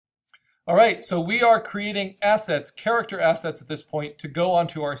All right, so we are creating assets, character assets at this point to go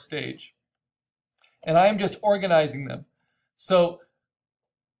onto our stage. And I'm just organizing them. So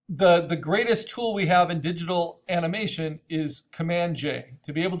the greatest tool we have in digital animation is Command J,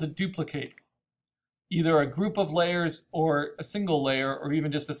 to be able to duplicate either a group of layers or a single layer or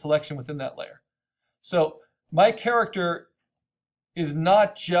even just a selection within that layer. So my character is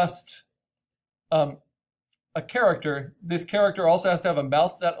not just a character. This character also has to have a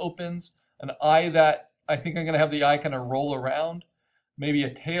mouth that opens, an eye that I think I'm going to have the eye kind of roll around, maybe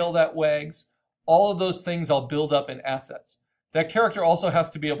a tail that wags. All of those things I'll build up in assets. That character also has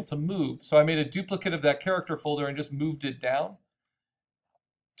to be able to move. So I made a duplicate of that character folder and just moved it down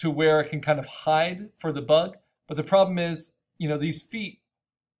to where it can kind of hide for the bug. But the problem is, these feet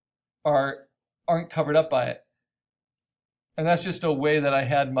aren't covered up by it. And that's just a way that I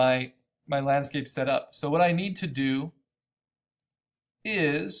had my landscape set up. So what I need to do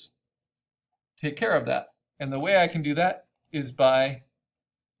is take care of that. And the way I can do that is by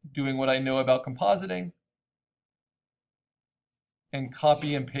doing what I know about compositing and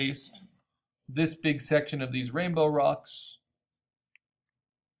copy and paste this big section of these rainbow rocks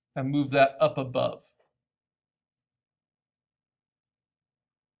and move that up above.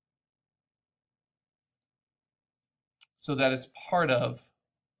 So that it's part of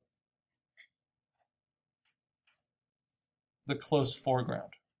the close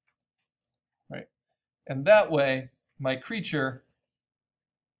foreground, right? And that way, my creature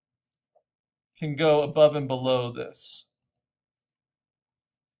can go above and below this.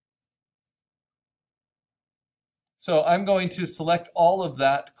 So I'm going to select all of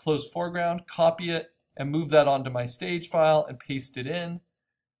that close foreground, copy it, and move that onto my stage file and paste it in.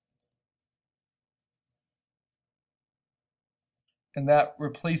 And that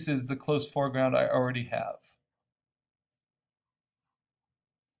replaces the close foreground I already have.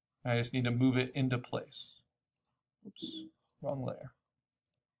 I just need to move it into place. Oops, wrong layer.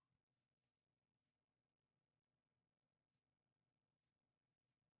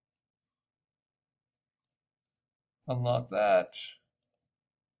 Unlock that,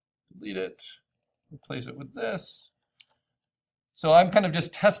 delete it, replace it with this. So I'm kind of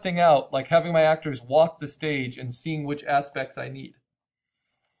just testing out, like having my actors walk the stage and seeing which aspects I need.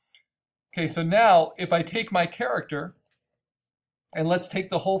 Okay, so now if I take my character, and let's take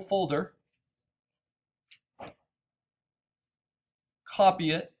the whole folder,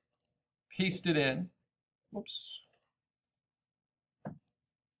 copy it, paste it in, whoops,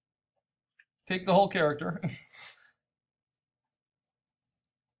 take the whole character,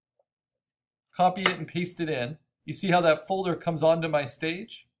 copy it and paste it in. You see how that folder comes onto my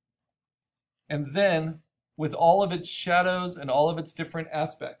stage? And then with all of its shadows and all of its different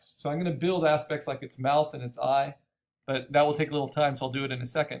aspects. So I'm going to build aspects like its mouth and its eye, but that will take a little time, so I'll do it in a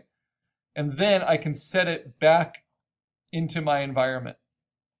second. And then I can set it back into my environment,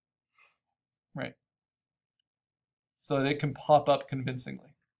 right? So that it can pop up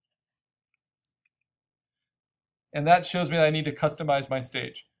convincingly. And that shows me that I need to customize my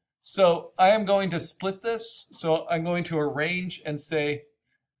stage. So I am going to split this. So I'm going to arrange and say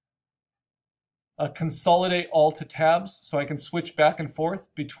consolidate all to tabs so I can switch back and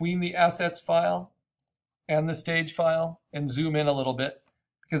forth between the assets file and the stage file and zoom in a little bit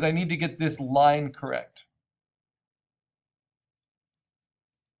because I need to get this line correct.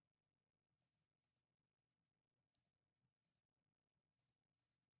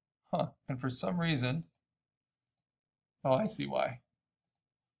 And for some reason, oh, I see why.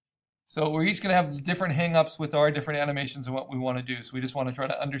 So we're each going to have different hang-ups with our different animations and what we want to do. So we just want to try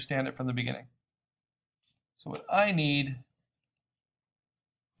to understand it from the beginning. So what I need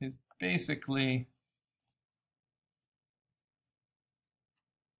is basically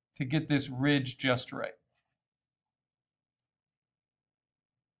to get this ridge just right.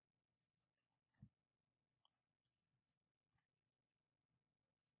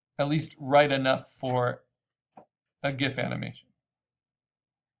 At least right enough for a GIF animation.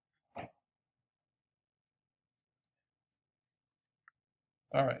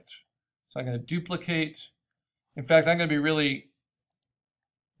 All right, so I'm going to duplicate. In fact, I'm going to be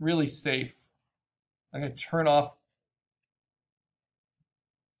really safe. I'm going to turn off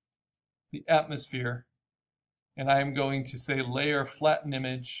the atmosphere, and I'm going to say layer flatten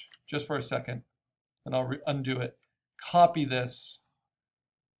image just for a second, and I'll undo it. Copy this,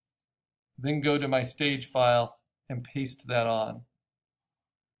 then go to my stage file and paste that on,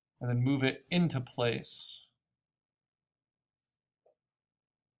 and then move it into place.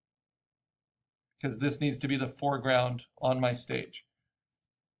 Because this needs to be the foreground on my stage.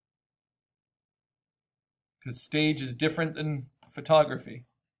 Because stage is different than photography.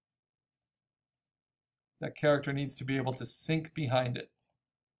 that character needs to be able to sink behind it.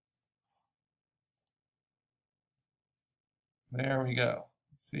 There we go.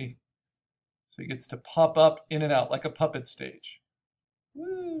 See? So he gets to pop up in and out like a puppet stage.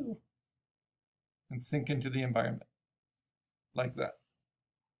 Woo! And sink into the environment like that.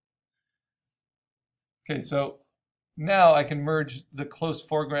 Okay, so now I can merge the close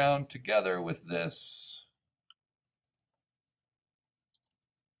foreground together with this.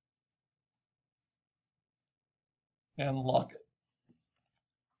 And lock it.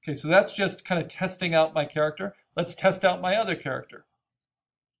 Okay, so that's just kind of testing out my character. Let's test out my other character.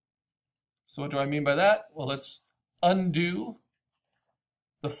 So what do I mean by that? Well, let's undo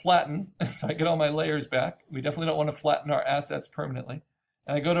the flatten, so I get all my layers back. We definitely don't want to flatten our assets permanently.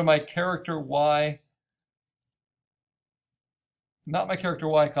 And I go to my character Y, not my character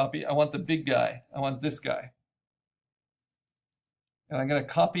Y copy, I want the big guy. I want this guy. And I'm going to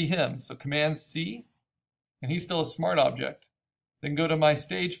copy him. So Command C, and he's still a smart object. Then go to my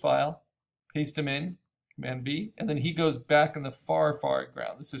stage file, paste him in, Command V, and then he goes back in the far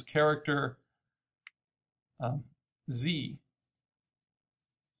foreground. This is character Z.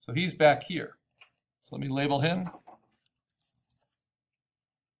 So he's back here. So let me label him.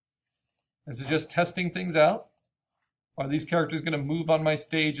 This is just testing things out. Are these characters going to move on my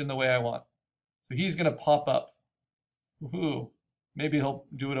stage in the way I want? So he's going to pop up. Woohoo. Maybe he'll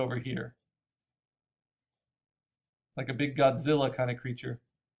do it over here. Like a big Godzilla kind of creature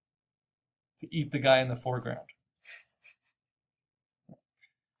to eat the guy in the foreground.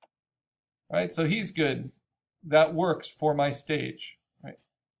 All right, so he's good. That works for my stage. Right?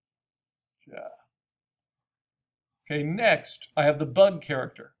 Yeah. Okay, next I have the bug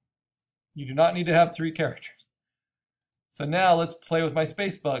character. You do not need to have 3 characters. So now let's play with my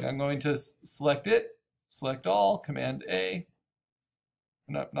space bug. I'm going to select it, select all, Command A.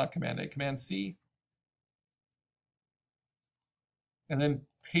 Not Command A, Command C. And then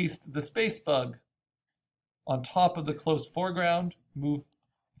paste the space bug on top of the close foreground, move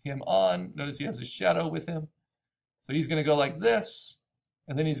him on. Notice he has a shadow with him. So he's going to go like this,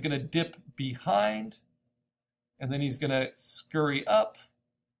 and then he's going to dip behind, and then he's going to scurry up.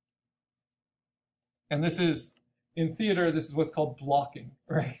 And this is, in theater, this is what's called blocking,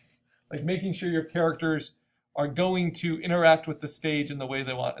 right? Like making sure your characters are going to interact with the stage in the way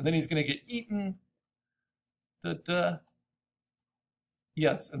they want. And then he's going to get eaten. Da-da.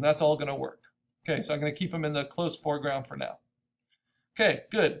 Yes, and that's all going to work. Okay, so I'm going to keep him in the close foreground for now. Okay,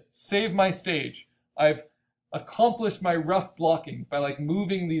 good. Save my stage. I've accomplished my rough blocking by like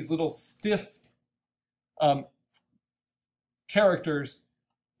moving these little stiff characters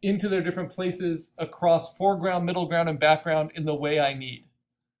into their different places across foreground, middle ground, and background in the way I need.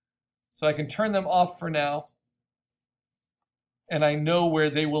 So I can turn them off for now, and I know where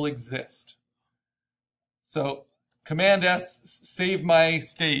they will exist. So Command S, save my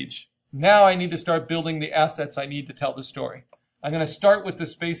stage. Now I need to start building the assets I need to tell the story. I'm going to start with the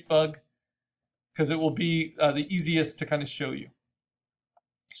space bug because it will be the easiest to kind of show you.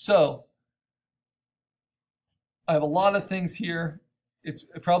 So I have a lot of things here. It's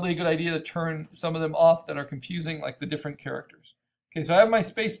probably a good idea to turn some of them off that are confusing, like the different characters. Okay, so I have my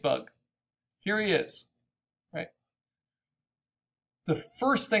space bug. Here he is, right? The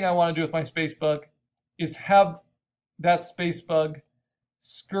first thing I want to do with my space bug is have that space bug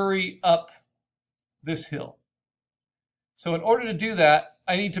scurry up this hill. So in order to do that,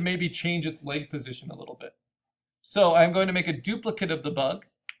 I need to maybe change its leg position a little bit. So I'm going to make a duplicate of the bug,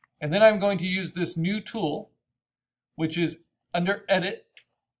 and then I'm going to use this new tool, which is under Edit,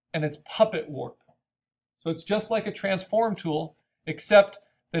 and it's Puppet Warp. So it's just like a transform tool, except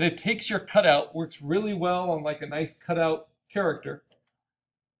that it takes your cutout, works really well on like a nice cutout character,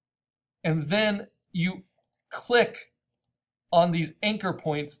 and then you click on these anchor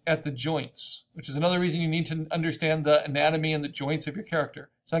points at the joints, which is another reason you need to understand the anatomy and the joints of your character.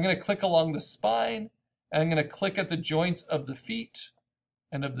 So I'm going to click along the spine, and I'm going to click at the joints of the feet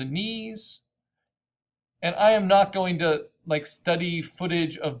and of the knees. And I am not going to like study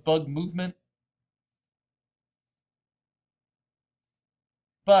footage of bug movement.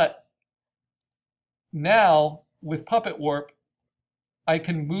 But now with Puppet Warp, I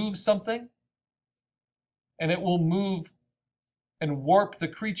can move something and it will move and warp the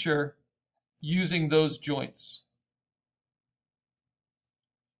creature using those joints.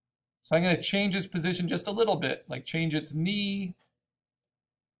 So I'm going to change its position just a little bit, like change its knee.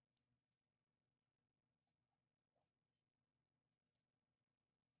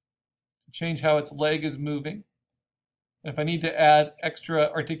 Change how its leg is moving. And if I need to add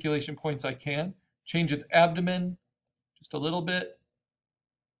extra articulation points, I can. Change its abdomen just a little bit.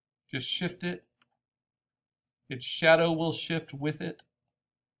 Just shift it. its shadow will shift with it,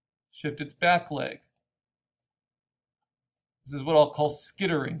 shift its back leg. This is what I'll call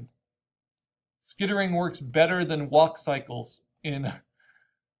skittering. Skittering works better than walk cycles in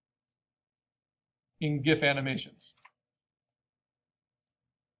GIF animations.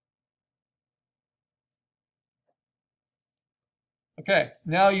 Okay,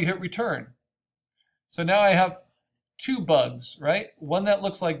 now you hit return. So now I have two bugs, right? One that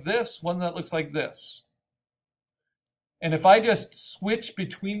looks like this, one that looks like this. And if I just switch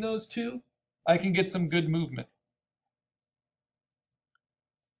between those two, I can get some good movement.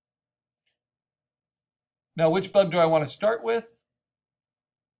 Now, which bug do I want to start with?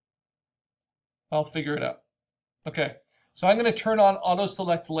 I'll figure it out. Okay, so I'm going to turn on auto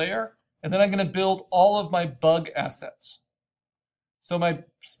select layer, and then I'm going to build all of my bug assets. So my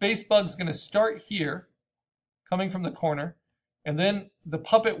space bug's going to start here, coming from the corner, and then the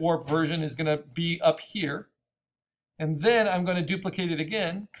puppet warp version is going to be up here. And then I'm going to duplicate it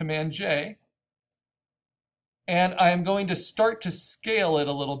again, Command J, and I am going to start to scale it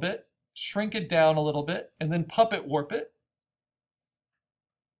a little bit, shrink it down a little bit, and then puppet warp it.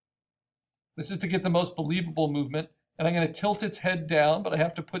 This is to get the most believable movement, and I'm going to tilt its head down, but I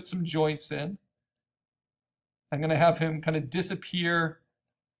have to put some joints in. I'm going to have him kind of disappear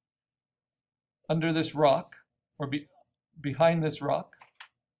under this rock, or behind this rock.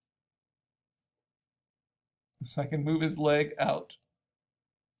 So I can move his leg out.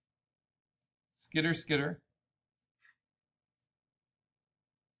 Skitter, skitter.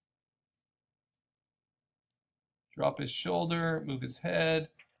 Drop his shoulder, move his head.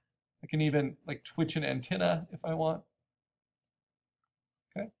 I can even like twitch an antenna if I want.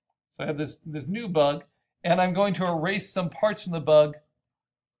 Okay, so I have this new bug, and I'm going to erase some parts from the bug.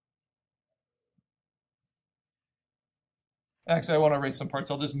 Actually, I want to erase some parts.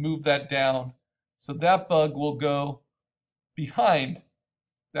 I'll just move that down. So that bug will go behind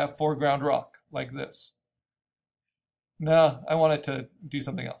that foreground rock, like this. No, I want it to do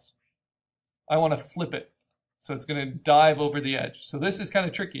something else. I want to flip it. So it's going to dive over the edge. So this is kind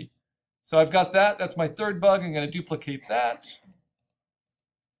of tricky. So I've got that. That's my third bug. I'm going to duplicate that.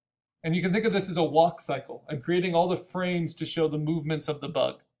 And you can think of this as a walk cycle. I'm creating all the frames to show the movements of the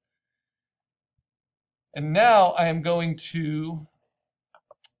bug. And now I am going to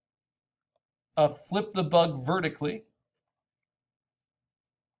flip the bug vertically.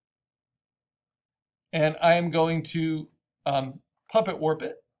 And I am going to puppet warp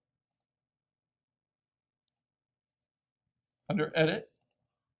it under Edit.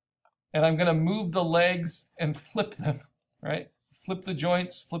 And I'm going to move the legs and flip them, right? Flip the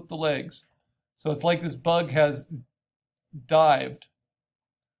joints, flip the legs. So it's like this bug has dived,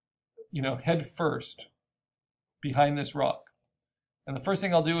 head first behind this rock. And the first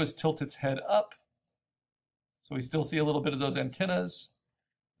thing I'll do is tilt its head up. So we still see a little bit of those antennas.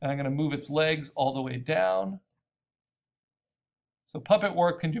 And I'm going to move its legs all the way down. So puppet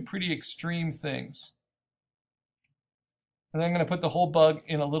warp can do pretty extreme things. And then I'm going to put the whole bug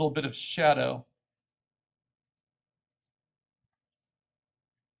in a little bit of shadow.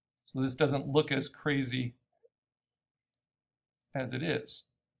 So this doesn't look as crazy as it is.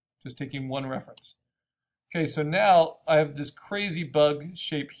 Just taking one reference. Okay, so now I have this crazy bug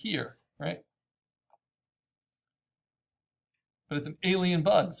shape here, right? But it's an alien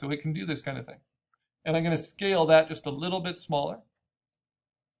bug, so it can do this kind of thing. And I'm going to scale that just a little bit smaller.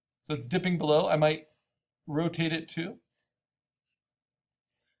 So it's dipping below. I might rotate it too.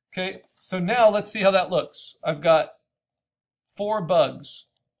 Okay, so now let's see how that looks. I've got 4 bugs.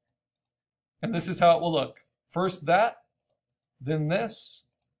 And this is how it will look. First that, then this,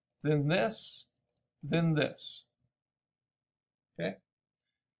 then this, then this. Okay?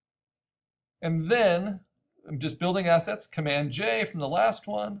 And then I'm just building assets, Command J from the last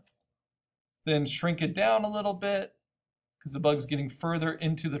one, then shrink it down a little bit because the bug's getting further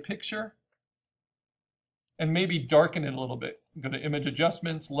into the picture, and maybe darken it a little bit. Go to Image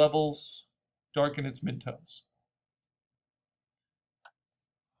Adjustments, Levels, darken its midtones.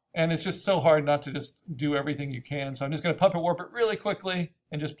 And it's just so hard not to just do everything you can. So I'm just going to puppet warp it really quickly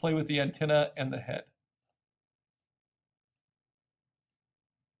and just play with the antenna and the head.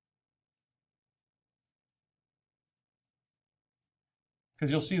 Because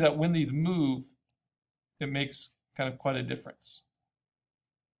you'll see that when these move, it makes kind of quite a difference.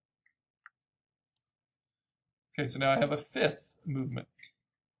 Okay, so now I have a 5th movement,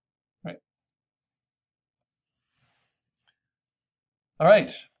 right? All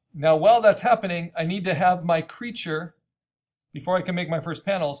right. Now, while that's happening, I need to have my creature, before I can make my first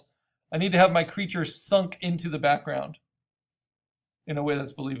panels, I need to have my creature sunk into the background in a way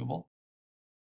that's believable.